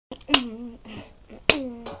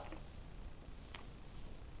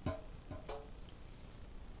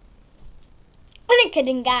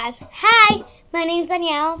kidding, guys. Hi, my name's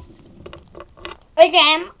Danielle.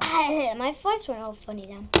 Again, my voice went all funny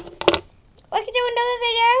then. We could do another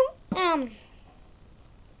video.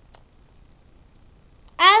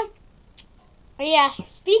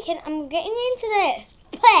 Speaking, I'm getting into this.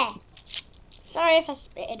 Play. Sorry if I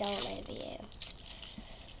spit it all over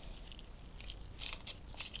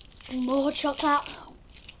you. More chocolate.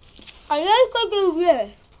 I like to do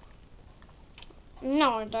this.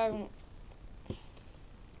 No, I don't.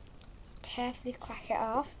 Carefully crack it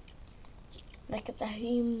off like it's a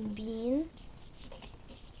human being.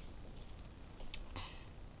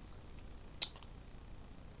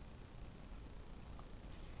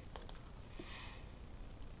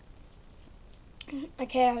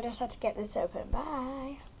 Okay, I'll just have to get this open.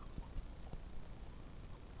 Bye.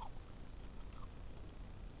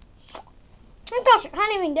 Oh gosh, I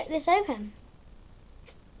can't even get this open.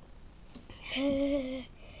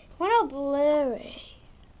 Why not blurry?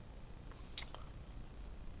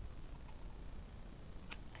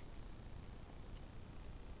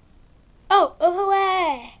 Oh, other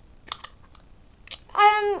way.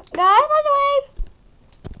 Guys, by the way,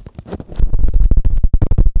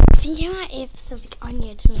 I think you might have something on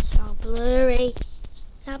you to make it all blurry.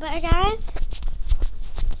 Is that better, guys?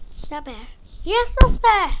 Is that better? Yes, that's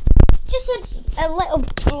better. Just a little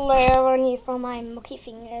blur on you from my mucky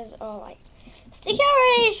fingers, or like sticky.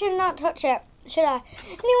 I really should not touch it, should I?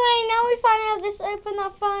 Anyway, now we finally have this open. I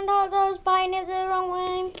found out that I was buying it the wrong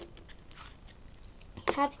way.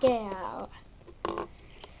 Had to get it out.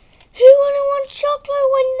 Who wanna want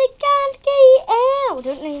chocolate when they can't get it out?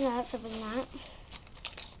 Don't need that stuff in that.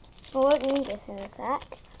 I won't need this in a sec.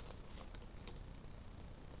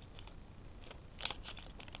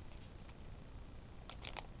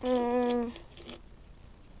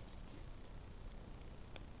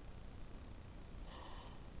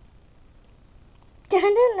 I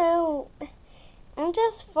don't know. I'm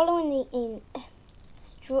just following the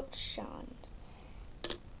instructions.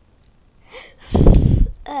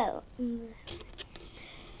 Oh.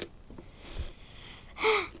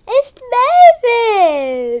 It's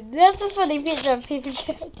Nathan! That's a funny picture of people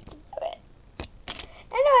trying to do it.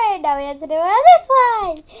 Anyway, now we have to do it on this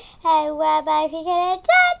one. Hey, where my picking a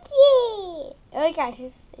touchy? Oh my gosh,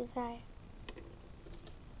 she's inside.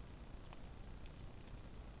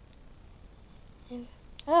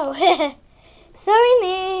 Oh, sorry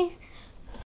me.